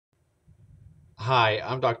Hi,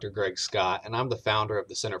 I'm Dr. Greg Scott, and I'm the founder of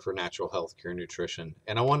the Center for Natural Health Care Nutrition.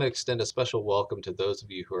 And I want to extend a special welcome to those of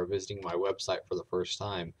you who are visiting my website for the first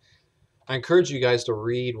time. I encourage you guys to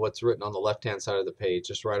read what's written on the left-hand side of the page,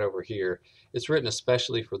 just right over here. It's written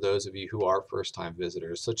especially for those of you who are first-time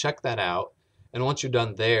visitors. So check that out. And once you're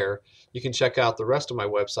done there, you can check out the rest of my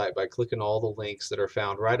website by clicking all the links that are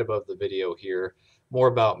found right above the video here. More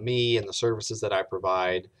about me and the services that I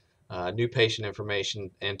provide, new patient information,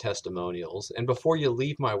 and testimonials. And before you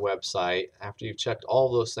leave my website, after you've checked all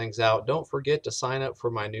those things out, don't forget to sign up for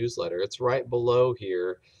my newsletter. It's right below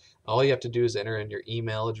here. All you have to do is enter in your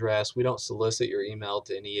email address. We don't solicit your email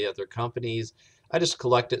to any other companies. I just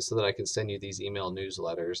collect it so that I can send you these email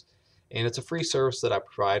newsletters. And it's a free service that I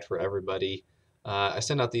provide for everybody. I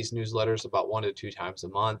send out these newsletters about 1 to 2 times a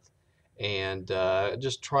month and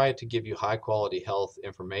just try to give you high quality health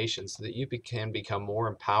information so that you can become more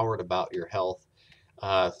empowered about your health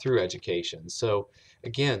through education. So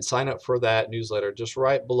again, sign up for that newsletter just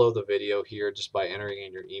right below the video here just by entering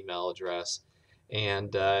in your email address.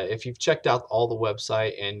 And if you've checked out all the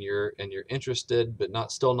website and you're interested but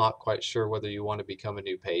not quite sure whether you want to become a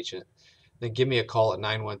new patient, then give me a call at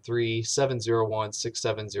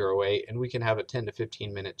 913-701-6708 and we can have a 10 to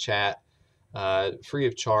 15 minute chat free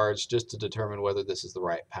of charge just to determine whether this is the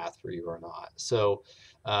right path for you or not. So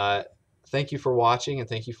uh, thank you for watching and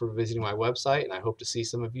thank you for visiting my website, and I hope to see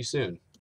some of you soon.